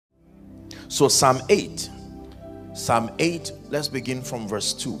So Psalm 8, let's begin from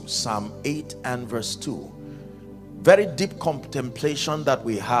verse 2. Psalm 8 and verse 2. Very deep contemplation that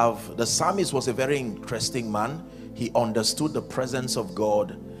we have. The psalmist was a very interesting man. He understood the presence of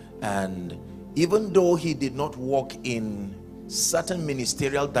God, and even though he did not walk in certain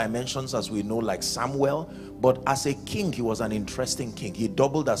ministerial dimensions as we know, like Samuel, but as a king he was an interesting king. He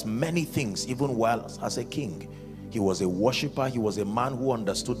doubled as many things even while as a king. He was a worshiper. He was a man who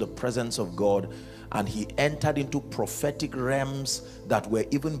understood the presence of God, and he entered into prophetic realms that were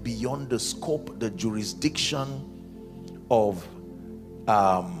even beyond the scope, the jurisdiction of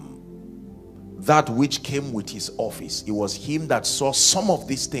that which came with his office. It was him that saw some of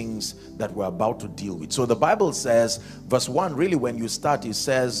these things that we're about to deal with. So the Bible says, verse 1, really when you start, it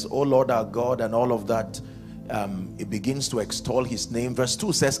says, "O Lord our God," and all of that. It begins to extol his name. Verse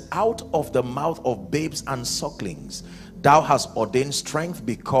 2 says, "Out of the mouth of babes and sucklings thou hast ordained strength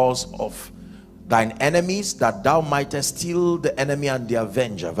because of thine enemies, that thou mightest steal the enemy and the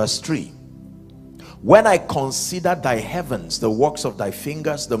avenger." Verse 3, "When I consider thy heavens, the works of thy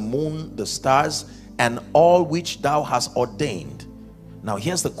fingers, the moon, the stars, and all which thou hast ordained." Now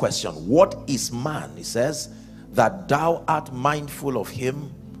here's the question: what is man? He says, "That thou art mindful of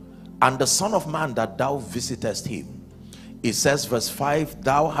him, and the son of man, that thou visitest him." It says, verse 5,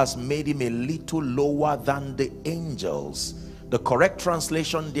 "Thou hast made him a little lower than the angels." The correct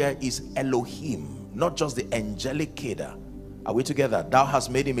translation there is Elohim, not just the angelic cadre. Are we together? "Thou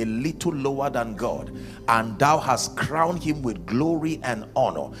hast made him a little lower than God, and thou hast crowned him with glory and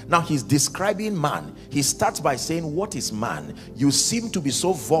honor." Now he's describing man. He starts by saying, what is man? You seem to be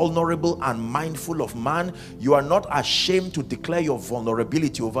so vulnerable and mindful of man. You are not ashamed to declare your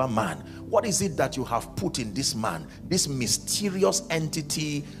vulnerability over man. What is it that you have put in this man, this mysterious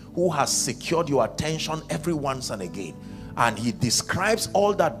entity who has secured your attention every once and again? And he describes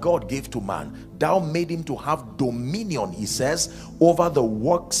all that God gave to man. "Thou made him to have dominion," he says, "over the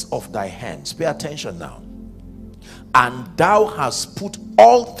works of thy hands." Pay attention now. "And thou hast put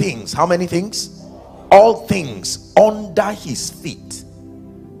all things," how many things? All things under his feet.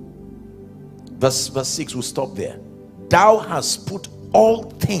 Verse 6, we'll stop there. "Thou hast put all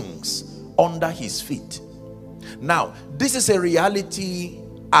things under his feet." Now this is a reality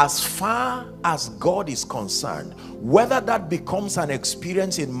as far as God is concerned. Whether that becomes an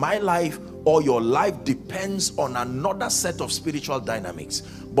experience in my life or your life depends on another set of spiritual dynamics,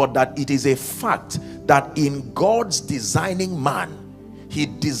 but that it is a fact that in God's designing man, he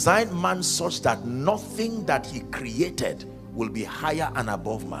designed man such that nothing that he created will be higher and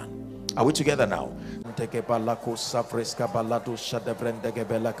above man. Are we together now?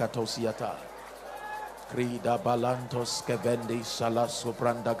 Krida balantos kevendi salas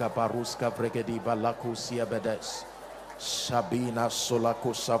sobranda gabaruska vregedi balakusia bedes. Sabina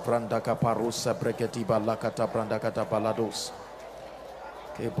solako sabranda kaparusa bregedi balakata branda kata balados.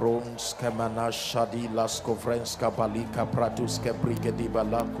 Kebrons kemana shadi las kovrenska balika pratus kebrigedi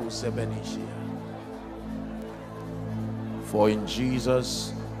balaku sebenishia. For in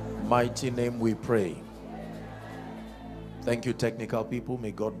Jesus' mighty name we pray. Thank you, technical people.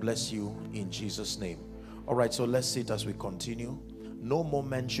 May God bless you in Jesus' name. All right, so let's sit as we continue. No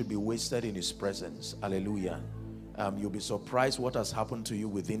moment should be wasted in his presence. Hallelujah. You'll be surprised what has happened to you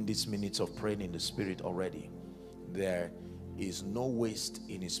within these minutes of praying in the spirit already. There is no waste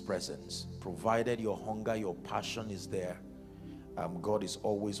in his presence. Provided your hunger, your passion is there, God is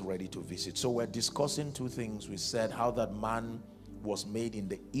always ready to visit. So we're discussing two things. We said how that man was made in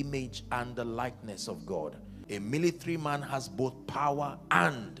the image and the likeness of God. A military man has both power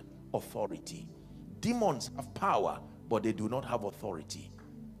and authority. Demons have power, but they do not have authority.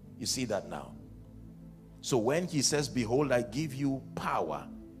 You see that now? So when he says, "Behold, I give you power,"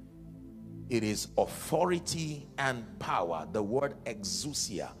 it is authority and power. The word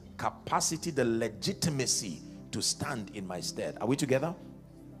exousia, capacity, the legitimacy to stand in my stead. Are we together?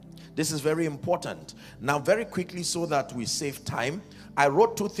 This is very important. Now, very quickly, so that we save time, I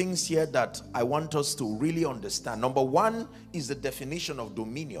wrote two things here that I want us to really understand. Number one is the definition of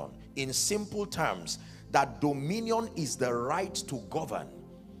dominion. In simple terms, that dominion is the right to govern.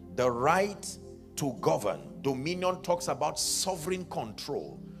 The right to govern. Dominion talks about sovereign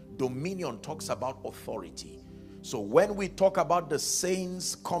control. Dominion talks about authority. So when we talk about the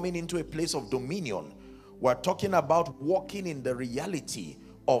saints coming into a place of dominion, we're talking about walking in the reality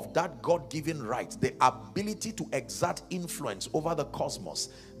of that God-given right, the ability to exert influence over the cosmos,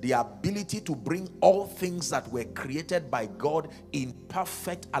 the ability to bring all things that were created by God in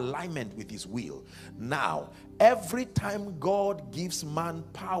perfect alignment with his will. Now, every time God gives man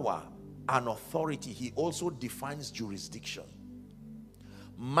power and authority, he also defines jurisdiction.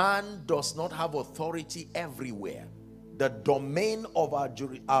 man does not have authority everywhere. The domain of our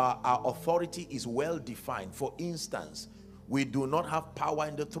authority is well defined. For instance, we do not have power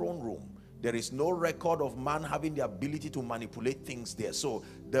in the throne room. There is no record of man having the ability to manipulate things there. So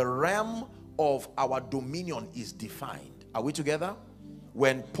the realm of our dominion is defined. Are we together?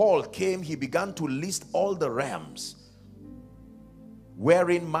 When Paul came, he began to list all the realms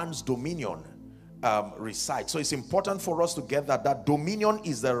wherein man's dominion resides. So it's important for us to get that dominion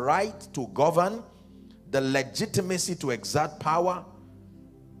is the right to govern, the legitimacy to exert power.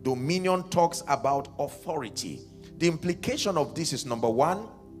 Dominion talks about authority. The implication of this is, number one,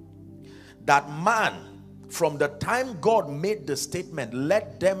 that man, from the time God made the statement,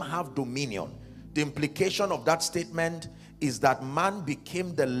 let them have dominion, the implication of that statement is that man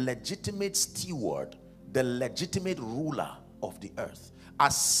became the legitimate steward, the legitimate ruler of the earth.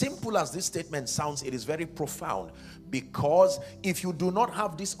 As simple as this statement sounds, it is very profound, because if you do not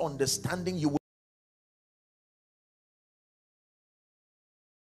have this understanding, you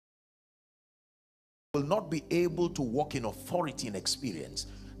will not be able to walk in authority and experience.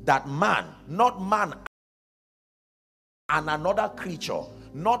 That man, not man and another creature,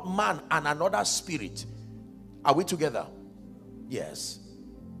 not man and another spirit. Are we together? Yes.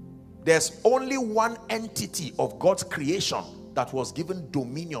 There's only one entity of God's creation that was given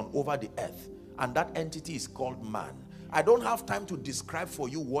dominion over the earth, and that entity is called man. I don't have time to describe for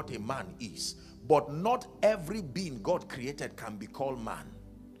you what a man is, but not every being God created can be called man.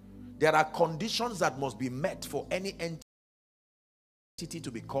 There are conditions that must be met for any entity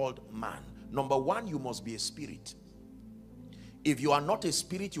to be called man. Number one, you must be a spirit. If you are not a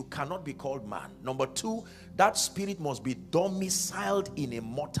spirit, you cannot be called man. Number two, that spirit must be domiciled in a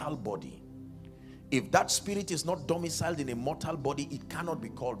mortal body. If that spirit is not domiciled in a mortal body, it cannot be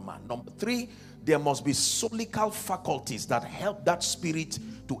called man. Number three, there must be soulical faculties that help that spirit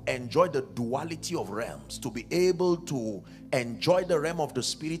to enjoy the duality of realms, to be able to enjoy the realm of the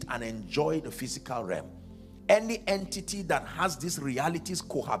spirit and enjoy the physical realm. Any entity that has these realities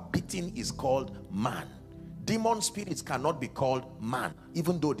cohabiting is called man. Demon spirits cannot be called man,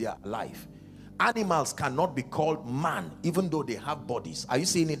 even though they are alive. Animals cannot be called man, even though they have bodies. Are you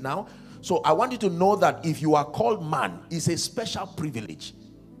seeing it now? So I want you to know that if you are called man, it's a special privilege.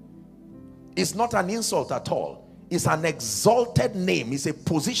 It's not an insult at all. It's an exalted name. It's a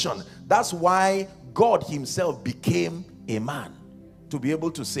position. That's why God himself became a man, to be able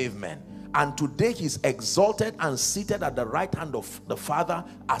to save men. And today he's exalted and seated at the right hand of the Father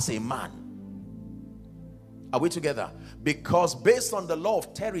as a man. Are we together? Because based on the law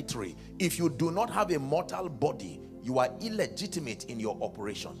of territory, if you do not have a mortal body, you are illegitimate in your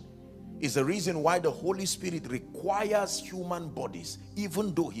operation. Is the reason why the Holy Spirit requires human bodies,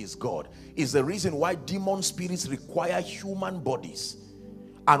 even though he is God. Is the reason why demon spirits require human bodies.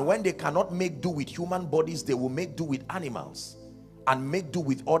 And when they cannot make do with human bodies, they will make do with animals and make do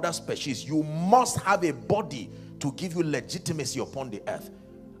with other species. You must have a body to give you legitimacy upon the earth.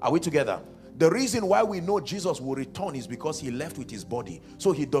 Are we together? The reason why we know Jesus will return is because he left with his body.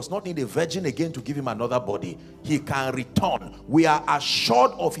 So he does not need a virgin again to give him another body. He can return. We are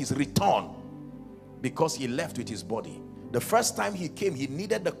assured of his return because he left with his body. The first time he came, he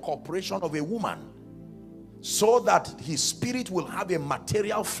needed the cooperation of a woman so that his spirit will have a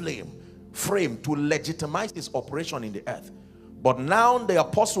material frame to legitimize his operation in the earth. But now the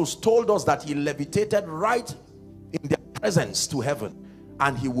apostles told us that he levitated right in their presence to heaven.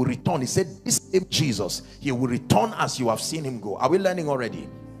 And he will return. He said, this same Jesus, he will return as you have seen him go. Are we learning already?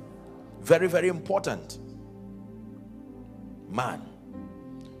 Very, very important. Man.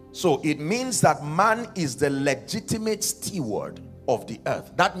 So it means that man is the legitimate steward of the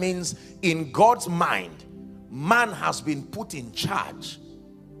earth. That means in God's mind, man has been put in charge.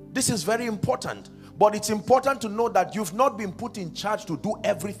 This is very important. But it's important to know that you've not been put in charge to do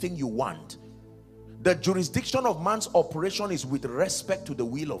everything you want. The jurisdiction of man's operation is with respect to the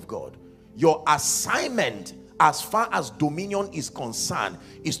will of God. Your assignment, as far as dominion is concerned,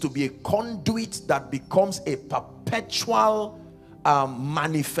 is to be a conduit that becomes a perpetual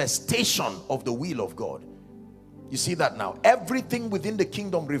manifestation of the will of God. You see that now? Everything within the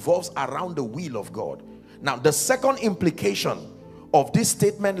kingdom revolves around the will of God. Now, the second implication of this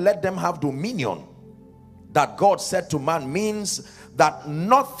statement, let them have dominion, that God said to man, means that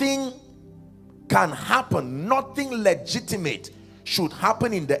nothing can happen, nothing legitimate should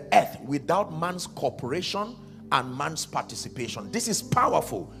happen in the earth without man's cooperation and man's participation. This is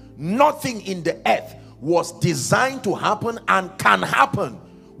powerful. Nothing in the earth was designed to happen and can happen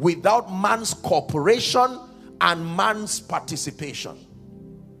without man's cooperation and man's participation.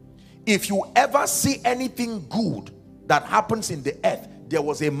 If you ever see anything good that happens in the earth, there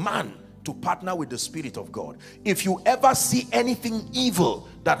was a man to partner with the Spirit of God. If you ever see anything evil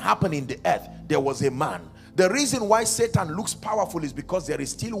that happened in the earth, there was a man. The reason why Satan looks powerful is because there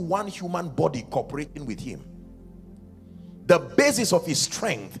is still one human body cooperating with him. The basis of his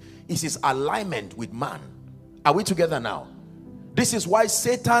strength is his alignment with man. Are we together now? This is why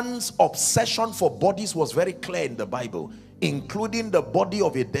Satan's obsession for bodies was very clear in the Bible, including the body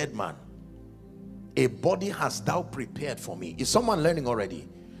of a dead man. A body hast thou prepared for me. Is someone learning already?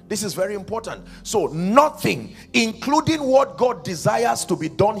 This is very important. So nothing, including what God desires to be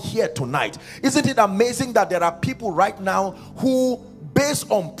done here tonight. Isn't it amazing that there are people right now who,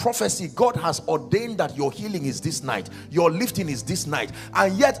 based on prophecy, God has ordained that your healing is this night, your lifting is this night,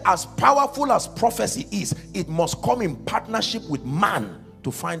 and yet as powerful as prophecy is, it must come in partnership with man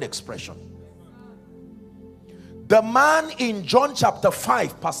to find expression. The man in John chapter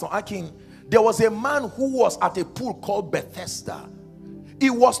 5, Pastor Akin, there was a man who was at a pool called Bethesda. It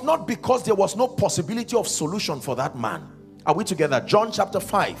was not because there was no possibility of solution for that man. Are we together? John chapter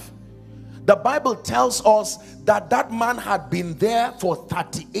 5. The Bible tells us that that man had been there for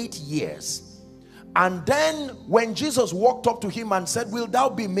 38 years. And then when Jesus walked up to him and said, "Will thou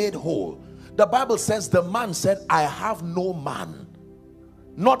be made whole?" The Bible says the man said, "I have no man."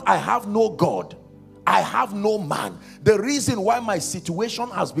 Not "I have no God." I have no man. The reason why my situation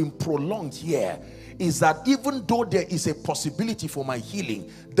has been prolonged here is that even though there is a possibility for my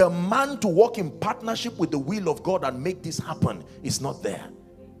healing, the man to walk in partnership with the will of God and make this happen is not there.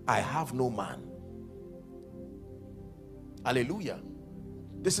 I have no man. Hallelujah.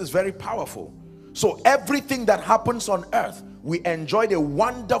 This is very powerful. So everything that happens on earth, we enjoyed a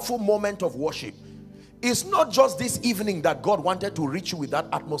wonderful moment of worship. It's not just this evening that God wanted to reach you with that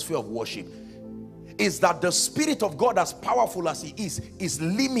atmosphere of worship. Is that the Spirit of God, as powerful as he is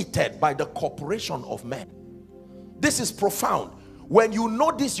limited by the cooperation of men. This is profound. When you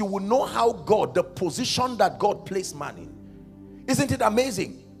know this, you will know how God, the position that God placed man in. Isn't it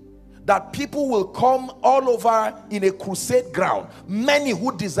amazing that people will come all over in a crusade ground, many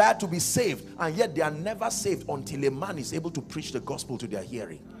who desire to be saved, and yet they are never saved until a man is able to preach the gospel to their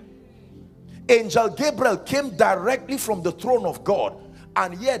hearing. Angel Gabriel came directly from the throne of God,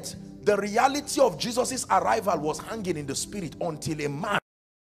 and yet the reality of Jesus's arrival was hanging in the spirit until a man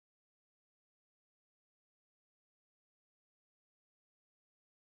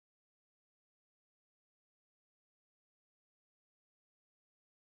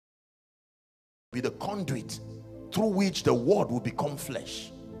be the conduit through which the word will become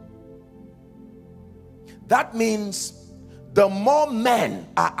flesh. That means the more men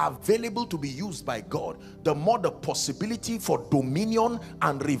are available to be used by God, the more the possibility for dominion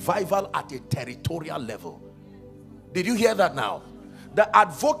and revival at a territorial level. Did you hear that now? The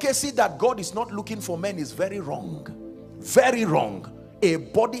advocacy that God is not looking for men is very wrong. Very wrong. A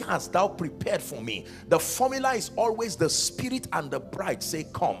body hast thou prepared for me. The formula is always the Spirit and the bride say,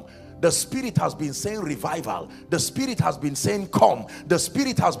 "Come." The Spirit has been saying revival. The Spirit has been saying come. The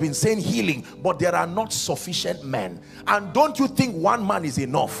Spirit has been saying healing. But there are not sufficient men. And don't you think one man is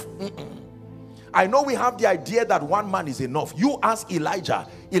enough? I know we have the idea that one man is enough. You ask Elijah.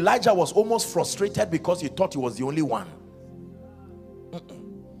 Elijah was almost frustrated because he thought he was the only one.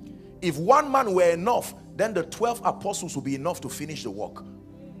 If one man were enough, then the 12 apostles would be enough to finish the work.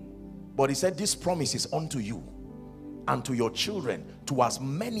 But he said, this promise is unto you and to your children, to as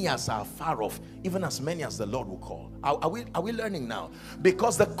many as are far off, even as many as the Lord will call. Are we learning now?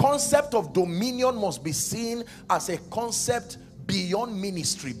 Because the concept of dominion must be seen as a concept beyond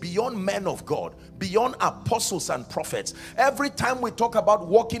ministry, beyond men of God, beyond apostles and prophets. Every time we talk about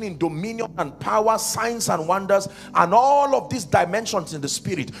walking in dominion and power, signs and wonders, and all of these dimensions in the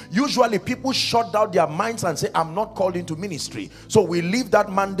spirit, usually people shut down their minds and say, I'm not called into ministry. So we leave that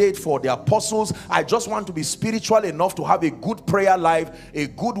mandate for the apostles. I just want to be spiritual enough to have a good prayer life, a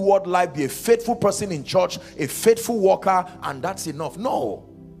good word life, be a faithful person in church, a faithful worker, and that's enough. No.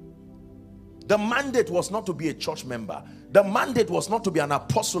 The mandate was not to be a church member. The mandate was not to be an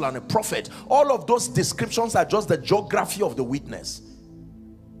apostle and a prophet. All of those descriptions are just the geography of the witness.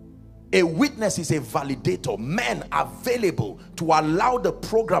 A witness is a validator. Men available to allow the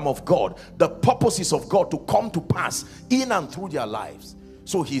program of God, the purposes of God to come to pass in and through their lives.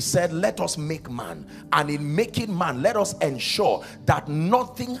 So he said, let us make man. And in making man, let us ensure that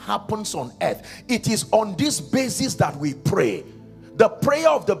nothing happens on earth. It is on this basis that we pray. The prayer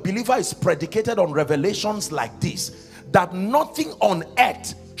of the believer is predicated on revelations like this, that nothing on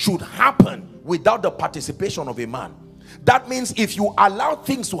earth should happen without the participation of a man. That means if you allow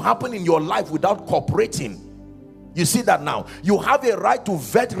things to happen in your life without cooperating, You see that now? You have a right to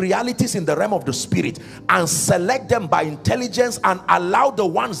vet realities in the realm of the spirit and select them by intelligence and allow the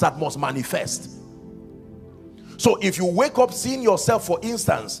ones that must manifest. So if you wake up seeing yourself, for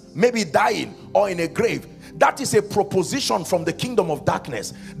instance, maybe dying or in a grave, that is a proposition from the kingdom of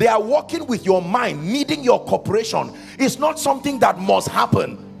darkness. They are working with your mind, needing your cooperation. It's not something that must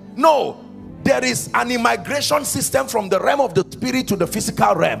happen. No, there is an immigration system from the realm of the spirit to the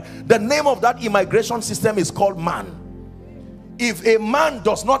physical realm. The name of that immigration system is called man. If a man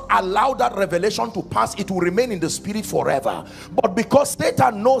does not allow that revelation to pass, it will remain in the spirit forever. But because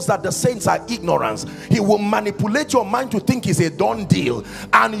Satan knows that the saints are ignorant, he will manipulate your mind to think it's a done deal,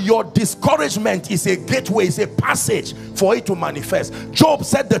 and your discouragement is a gateway, is a passage for it to manifest. Job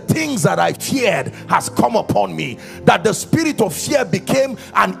said, the things that I feared has come upon me. That the spirit of fear became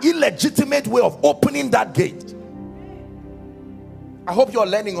an illegitimate way of opening that gate. I hope you're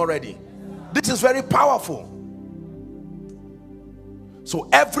learning already. This is very powerful. So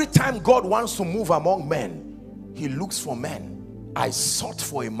every time God wants to move among men, he looks for men. I sought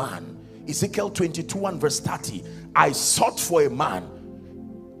for a man. Ezekiel 22 and verse 30. I sought for a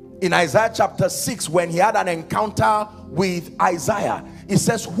man. In Isaiah chapter 6, when he had an encounter with Isaiah, he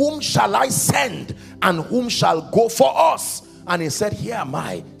says, whom shall I send and whom shall go for us? And he said, here am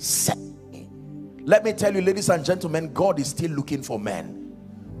I, send me. Let me tell you, ladies and gentlemen, God is still looking for men.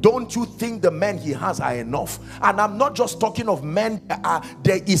 Don't you think the men he has are enough? And I'm not just talking of men.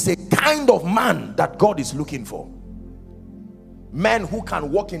 There is a kind of man that God is looking for. Men who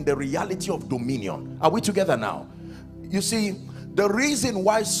can walk in the reality of dominion. Are we together now? You see, the reason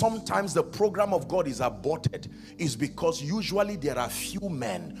why sometimes the program of God is aborted is because usually there are few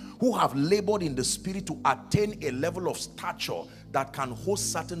men who have labored in the spirit to attain a level of stature that can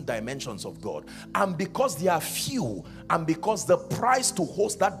host certain dimensions of God. And because they are few, and because the price to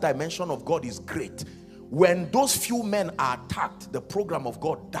host that dimension of God is great, when those few men are attacked, the program of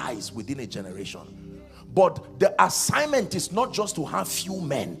God dies within a generation. But the assignment is not just to have few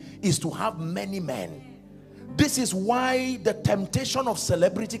men, is to have many men. This is why the temptation of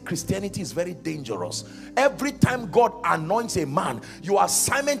celebrity Christianity is very dangerous. Every time God anoints a man, your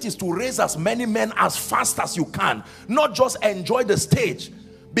assignment is to raise as many men as fast as you can, not just enjoy the stage,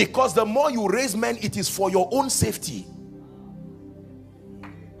 because the more you raise men, it is for your own safety.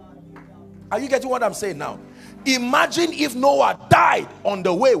 Are you getting what I'm saying now? Imagine if Noah died on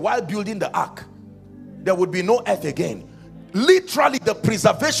the way while building the ark. There would be no earth again. Literally, the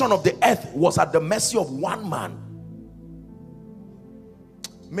preservation of the earth was at the mercy of one man.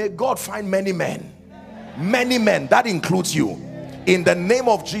 May God find many men. Many men, that includes you, in the name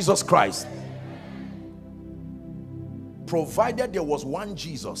of Jesus Christ. Provided there was one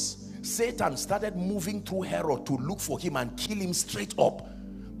Jesus, Satan started moving through Herod to look for him and kill him straight up,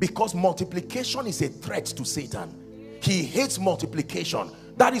 because multiplication is a threat to Satan. He hates multiplication.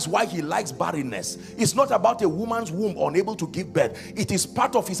 That is why he likes barrenness. It's not about a woman's womb unable to give birth. It is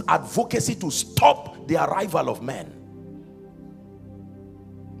part of his advocacy to stop the arrival of men.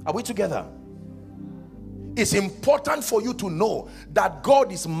 Are we together? It's important for you to know that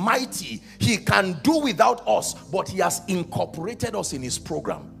God is mighty. He can do without us, but he has incorporated us in his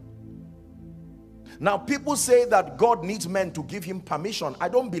program. Now, people say that God needs men to give him permission. I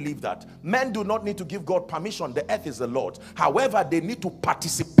don't believe that. Men do not need to give God permission. The earth is the Lord's. However, they need to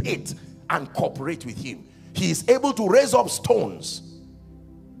participate and cooperate with him. He is able to raise up stones.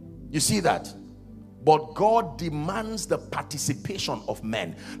 You see that? But God demands the participation of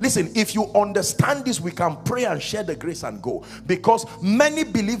men. Listen, if you understand this, we can pray and share the grace and go. Because many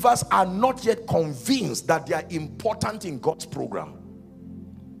believers are not yet convinced that they are important in God's program.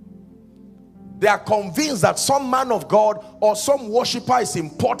 They are convinced that some man of God or some worshiper is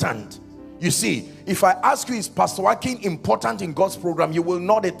important. You see, if I ask you, is Pastor Joaquin important in God's program? You will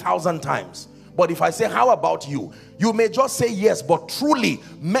nod 1,000 times. But if I say, how about you? You may just say yes, but truly,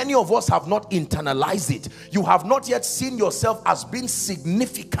 many of us have not internalized it. You have not yet seen yourself as being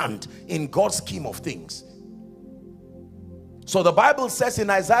significant in God's scheme of things. So the Bible says in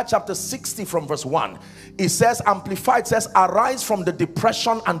Isaiah chapter 60 from verse 1, it says, amplified, says, arise from the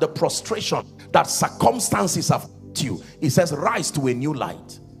depression and the prostration that circumstances have put you. It says, rise to a new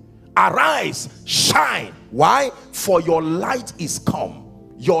light. Arise, shine. Why? For your light is come.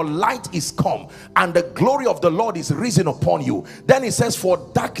 Your light is come, and the glory of the Lord is risen upon you. Then it says, for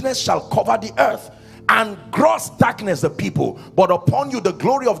darkness shall cover the earth, and gross darkness the people, but upon you the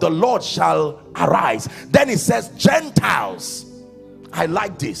glory of the Lord shall arise. Then it says, Gentiles, I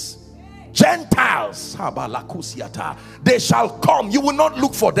like this, Gentiles, they shall come. You will not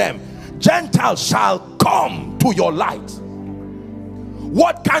look for them. Gentiles shall come to your light.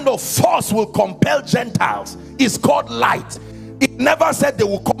 What kind of force will compel Gentiles? It's called light. It never said they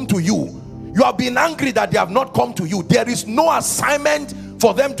will come to you. You have been angry that they have not come to you. There is no assignment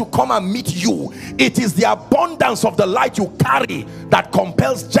for them to come and meet you. It is the abundance of the light you carry that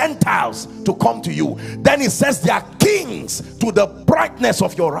compels Gentiles to come to you. Then it says they are kings to the brightness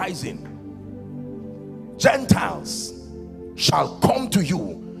of your rising. Gentiles shall come to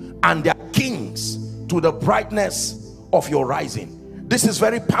you, and they are kings to the brightness of your rising. This is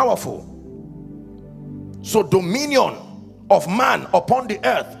very powerful. So dominion of man upon the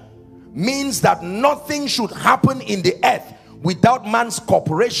earth means that nothing should happen in the earth without man's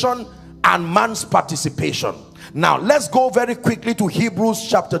cooperation and man's participation. Now let's go very quickly to Hebrews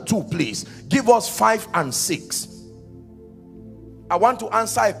chapter 2, please. Give us 5 and 6. I want to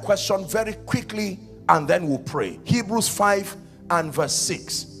answer a question very quickly and then we'll pray. Hebrews 5 and verse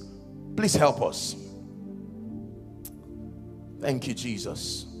 6. Please help us. Thank you,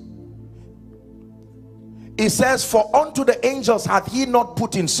 Jesus. It says, for unto the angels hath he not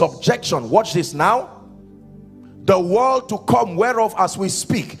put in subjection, watch this now, the world to come, whereof as we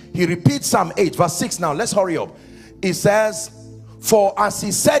speak. He repeats Psalm 8 verse 6. Now let's hurry up. It says, for as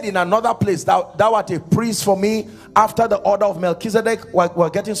he said in another place, thou art a priest for me after the order of Melchizedek. We're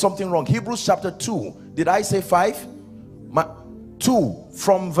getting something wrong. Hebrews chapter 2. Did I say 5? 2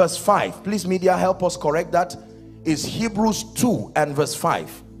 from verse 5. Please media, help us correct that. Is Hebrews 2 and verse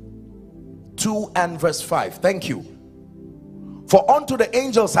 5. 2 and verse 5. Thank you. For unto the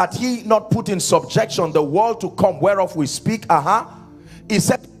angels hath he not put in subjection the world to come, whereof we speak. He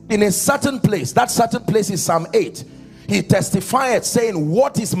said in a certain place, that certain place is Psalm 8. He testified, saying,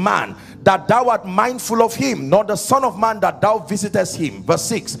 what is man that thou art mindful of him, nor the son of man that thou visitest him? Verse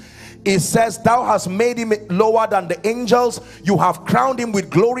 6. It says, thou hast made him lower than the angels, you have crowned him with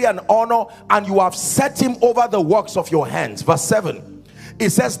glory and honor, and you have set him over the works of your hands. Verse 7. It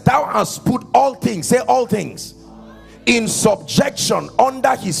says, thou hast put all things, say all things, in subjection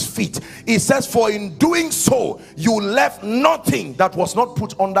under his feet. It says, for in doing so you left nothing that was not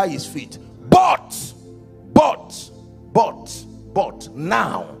put under his feet. But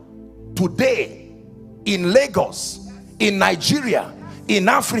now, today, in Lagos, in Nigeria, in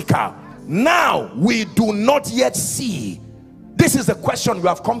Africa, now we do not yet see. This is the question we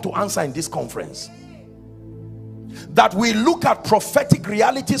have come to answer in this conference. That we look at prophetic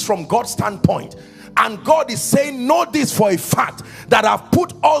realities from God's standpoint, and God is saying, know this for a fact, that I've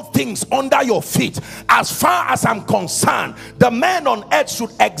put all things under your feet. As far as I'm concerned, the men on earth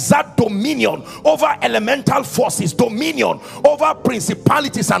should exert dominion over elemental forces, dominion over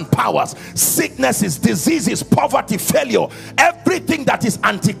principalities and powers, sicknesses, diseases, poverty, failure. Everything that is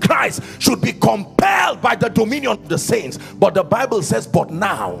antichrist should be compelled by the dominion of the saints. But the Bible says, but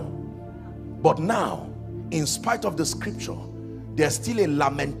now, in spite of the scripture, there's still a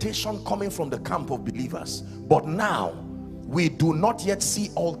lamentation coming from the camp of believers. But now we do not yet see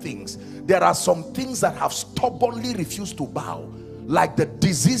all things. There are some things that have stubbornly refused to bow, like the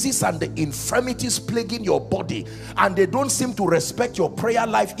diseases and the infirmities plaguing your body, and they don't seem to respect your prayer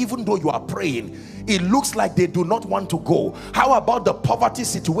life even though you are praying. It looks like they do not want to go. How about the poverty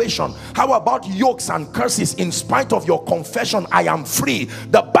situation? How about yokes and curses? In spite of your confession, I am free.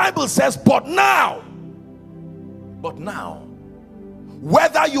 The Bible says, but now,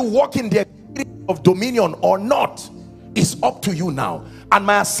 whether you walk in the experience of dominion or not is up to you now. And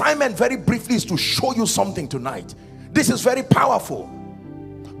my assignment very briefly is to show you something tonight. This is very powerful.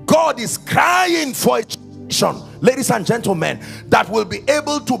 God is crying for a generation, ladies and gentlemen, that will be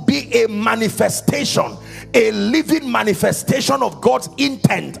able to be a manifestation, a living manifestation of God's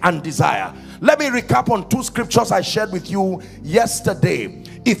intent and desire. Let me recap on 2 scriptures I shared with you yesterday.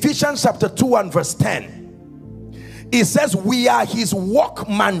 Ephesians chapter 2 and verse 10. It says, we are his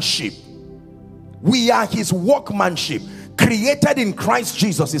workmanship. We are his workmanship, created in Christ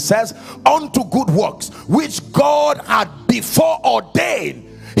Jesus. It says, unto good works, which God had before ordained.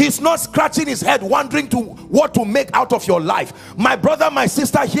 He's not scratching his head wondering what to make out of your life. My brother, my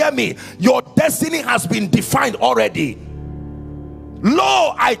sister, hear me. Your destiny has been defined already.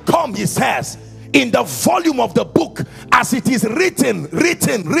 Lo, I come, he says, in the volume of the book, as it is written.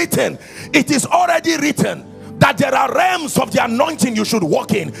 It is already written that there are realms of the anointing you should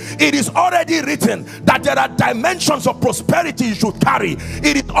walk in. It is already written that there are dimensions of prosperity you should carry.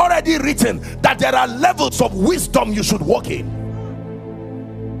 It is already written that there are levels of wisdom you should walk in.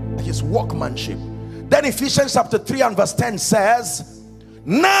 His workmanship. Then Ephesians chapter 3 and verse 10 says,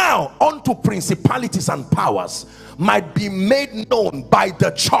 now unto principalities and powers might be made known by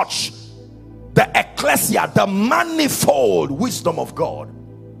the church, the ecclesia, the manifold wisdom of God.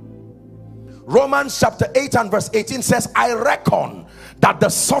 Romans chapter 8 and verse 18 says, I reckon that the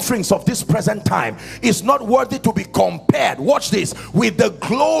sufferings of this present time is not worthy to be compared, watch this, with the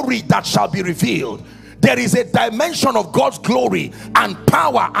glory that shall be revealed. There is a dimension of God's glory and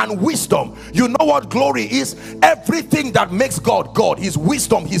power and wisdom. You know what glory is? Everything that makes God God, his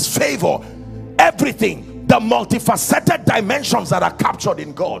wisdom, his favor, everything, the multifaceted dimensions that are captured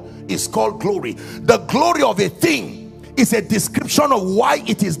in God is called glory. The glory of a thing is a description of why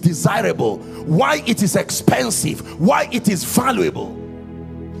it is desirable, why it is expensive, why it is valuable.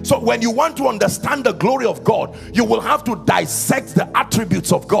 So when you want to understand the glory of God, you will have to dissect the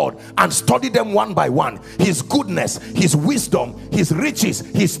attributes of God and study them one by one. His goodness, his wisdom, his riches,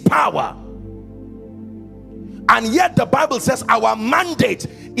 his power. And yet the Bible says our mandate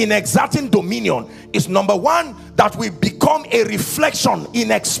in exerting dominion is, number one, that we become a reflection in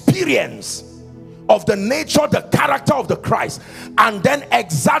experience of the nature, the character of the Christ, and then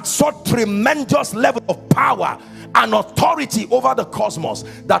exert such tremendous level of power and authority over the cosmos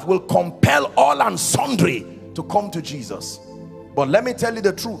that will compel all and sundry to come to Jesus. But let me tell you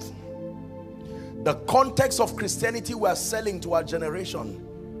the truth, the context of Christianity we are selling to our generation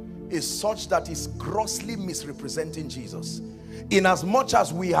is such that is grossly misrepresenting Jesus. In as much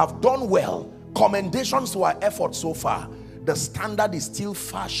as we have done well, commendations to our efforts so far, the standard is still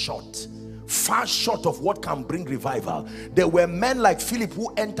far short of what can bring revival. There were men like Philip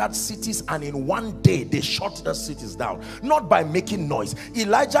who entered cities and in one day they shut the cities down, not by making noise.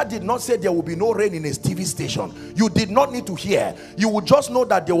 Elijah did not say there will be no rain in his TV station. You did not need to hear. You would just know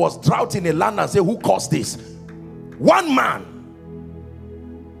that there was drought in a land and say, who caused this? One man.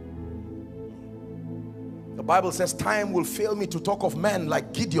 The Bible says time will fail me to talk of men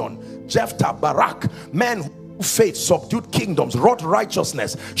like Gideon, Jephthah, Barak, men who faith subdued kingdoms, wrought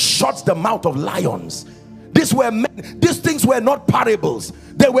righteousness, shut the mouth of lions. These were men. These things were not parables.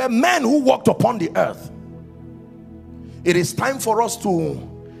 They were men who walked upon the earth. It is time for us to,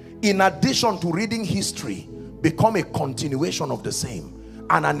 in addition to reading history, become a continuation of the same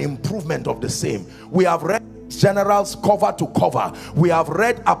and an improvement of the same. We have read generals cover to cover. We have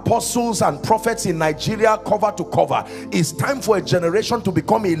read apostles and prophets in Nigeria cover to cover. It's time for a generation to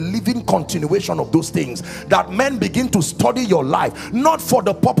become a living continuation of those things, that men begin to study your life, not for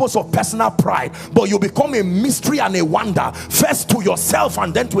the purpose of personal pride, but you become a mystery and a wonder, first to yourself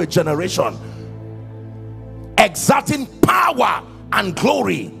and then to a generation, exerting power and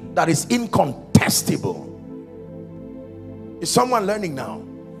glory that is incontestable. Is someone learning now?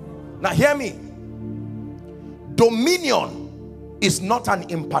 Now hear me. Dominion is not an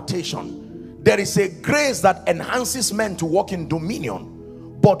impartation. There is a grace that enhances men to walk in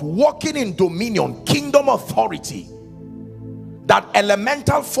dominion, but walking in dominion, kingdom authority, that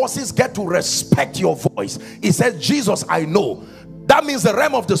elemental forces get to respect your voice. He says, Jesus I know. That means the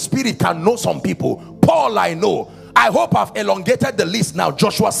realm of the spirit can know some people. Paul I know. I hope I've elongated the list now.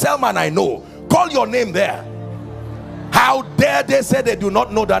 Joshua Selman I know. Call your name there. How dare they say they do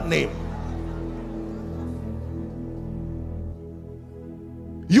not know that name?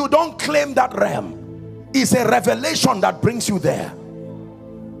 You don't claim that realm. It's a revelation that brings you there.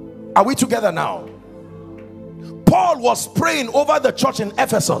 Are we together now? Paul was praying over the church in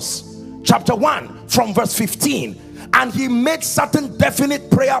Ephesus chapter 1 from verse 15, and he made certain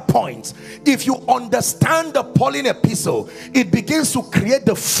definite prayer points. If you understand the Pauline epistle, it begins to create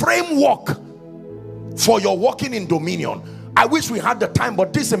the framework for your walking in dominion. I wish we had the time,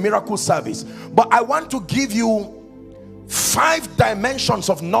 but this is a miracle service. But I want to give you 5 dimensions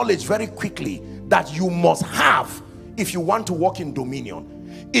of knowledge very quickly that you must have if you want to walk in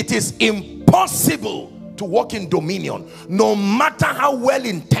dominion. It is impossible to walk in dominion no matter how well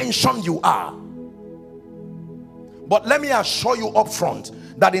intentioned you are. But let me assure you up front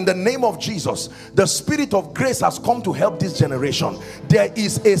that in the name of Jesus, the spirit of grace has come to help this generation. There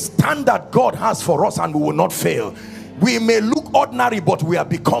is a standard God has for us and we will not fail. We may look ordinary, but we are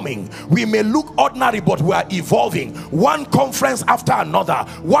becoming. We may look ordinary, but we are evolving. One conference after another,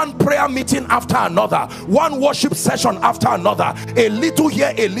 one prayer meeting after another, one worship session after another, a little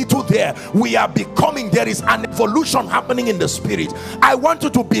here, a little there. We are becoming. There is an evolution happening in the spirit. I want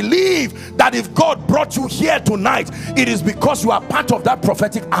you to believe that if God brought you here tonight, it is because you are part of that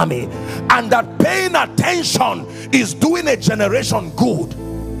prophetic army, and that paying attention is doing a generation good.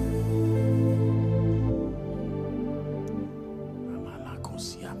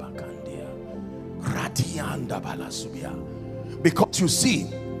 Because you see,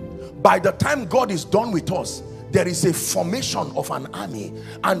 by the time God is done with us, there is a formation of an army,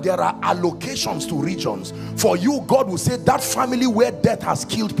 and there are allocations to regions. For you, God will say that family where death has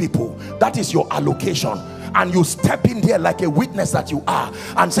killed people, that is your allocation. and you step in there like a witness that you are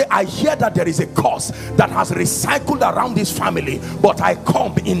and say, I hear that there is a curse that has recycled around this family, but I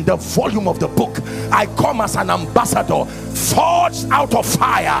come in the volume of the book. I come as an ambassador forged out of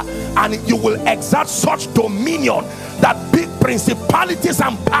fire, and you will exert such dominion that big principalities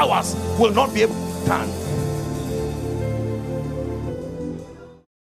and powers will not be able to stand.